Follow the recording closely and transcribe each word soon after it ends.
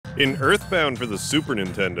In Earthbound for the Super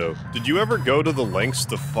Nintendo, did you ever go to the lengths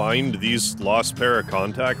to find these lost pair of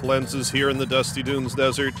contact lenses here in the Dusty Dunes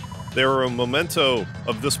Desert? They were a memento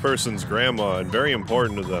of this person's grandma and very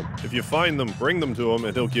important to them. If you find them, bring them to him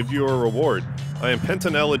and he'll give you a reward. I am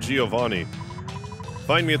Pentanella Giovanni.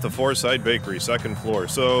 Find me at the Fourside Bakery, 2nd floor.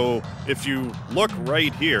 So, if you look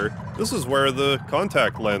right here, this is where the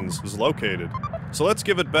contact lens is located. So let's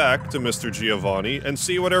give it back to Mr. Giovanni and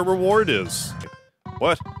see what our reward is.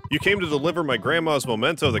 What? You came to deliver my grandma's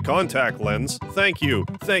memento, the contact lens? Thank you.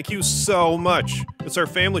 Thank you so much. It's our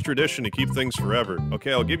family tradition to keep things forever.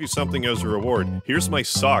 Okay, I'll give you something as a reward. Here's my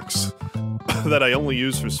socks that I only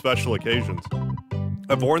use for special occasions.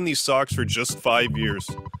 I've worn these socks for just 5 years.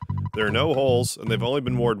 There are no holes, and they've only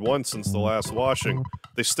been worn once since the last washing.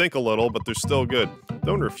 They stink a little, but they're still good.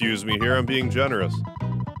 Don't refuse me here, I'm being generous.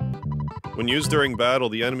 When used during battle,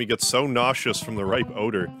 the enemy gets so nauseous from the ripe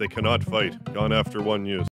odor, they cannot fight. Gone after one use.